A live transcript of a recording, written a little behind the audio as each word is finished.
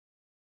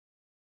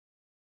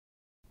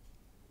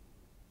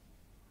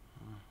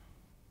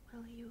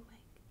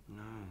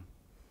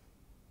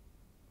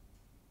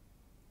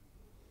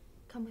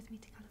come with me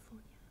to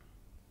California?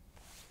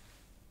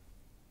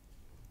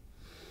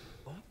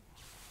 What?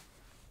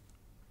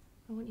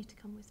 I want you to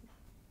come with me.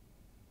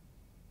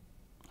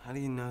 How do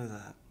you know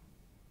that?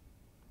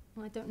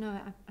 Well, I don't know.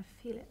 I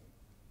feel it.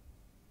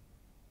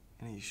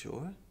 Are you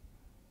sure?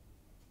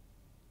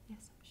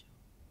 Yes, I'm sure.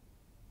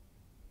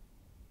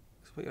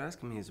 Because what you're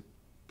asking me is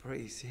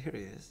pretty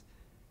serious.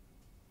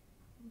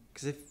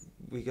 Because if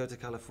we go to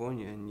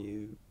California and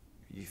you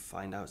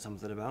find out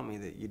something about me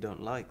that you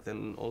don't like,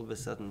 then all of a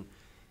sudden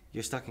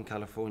you're stuck in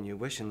California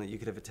wishing that you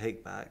could have a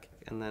take back,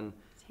 and then...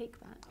 Take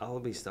back? I'll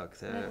be stuck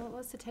there. No,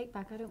 what's the take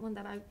back? I don't want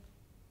that.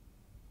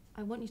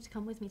 I want you to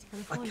come with me to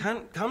California. I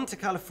can't come to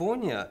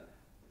California.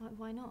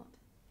 Why not?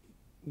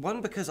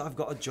 One, because I've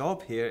got a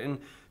job here, and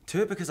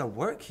two, because I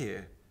work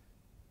here.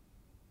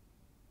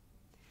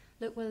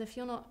 Look, well, if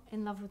you're not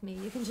in love with me,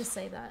 you can just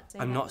say that.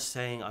 I'm not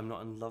saying I'm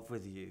not in love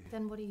with you.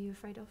 Then what are you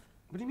afraid of?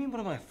 What do you mean, what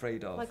am I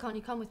afraid of? Why can't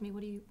you come with me?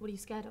 What are you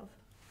scared of?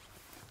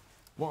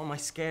 What am I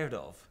scared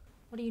of?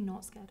 What are you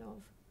not scared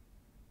of?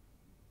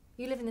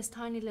 You live in this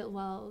tiny little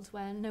world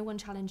where no one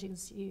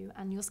challenges you,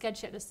 and you're scared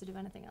shitless to do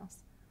anything else.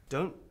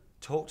 Don't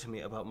talk to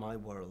me about my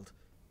world.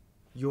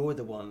 You're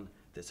the one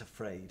that's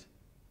afraid.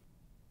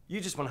 You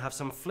just want to have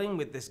some fling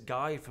with this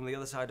guy from the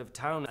other side of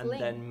town and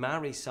then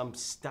marry some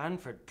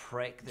Stanford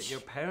prick that your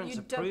parents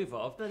approve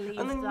of. Believe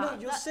and then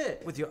that. you'll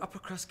sit with your upper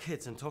crust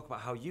kids and talk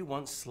about how you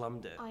once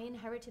slummed it. I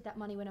inherited that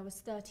money when I was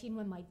 13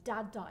 when my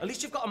dad died. At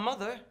least you've got a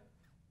mother.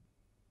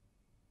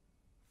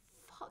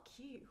 Fuck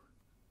you.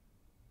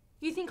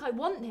 You think I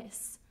want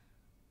this?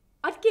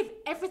 I'd give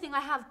everything I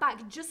have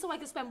back just so I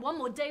could spend one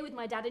more day with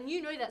my dad, and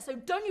you know that, so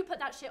don't you put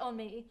that shit on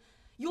me.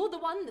 You're the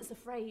one that's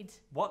afraid.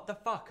 What the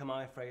fuck am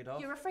I afraid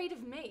of? You're afraid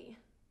of me.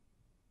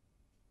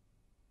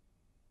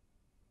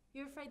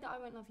 You're afraid that I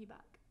won't love you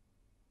back.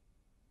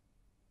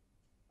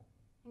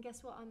 And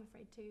guess what? I'm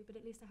afraid too, but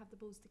at least I have the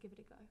balls to give it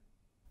a go.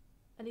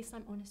 At least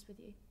I'm honest with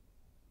you.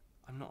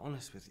 I'm not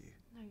honest with you.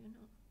 No, you're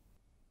not.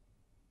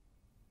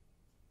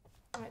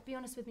 All right, be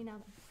honest with me now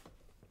then.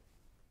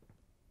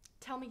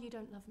 Tell me you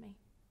don't love me.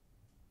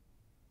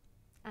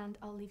 And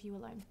I'll leave you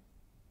alone.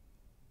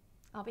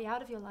 I'll be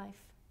out of your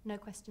life, no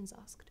questions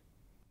asked.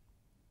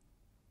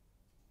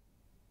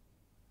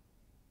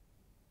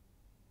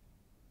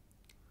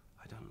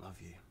 I don't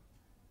love you.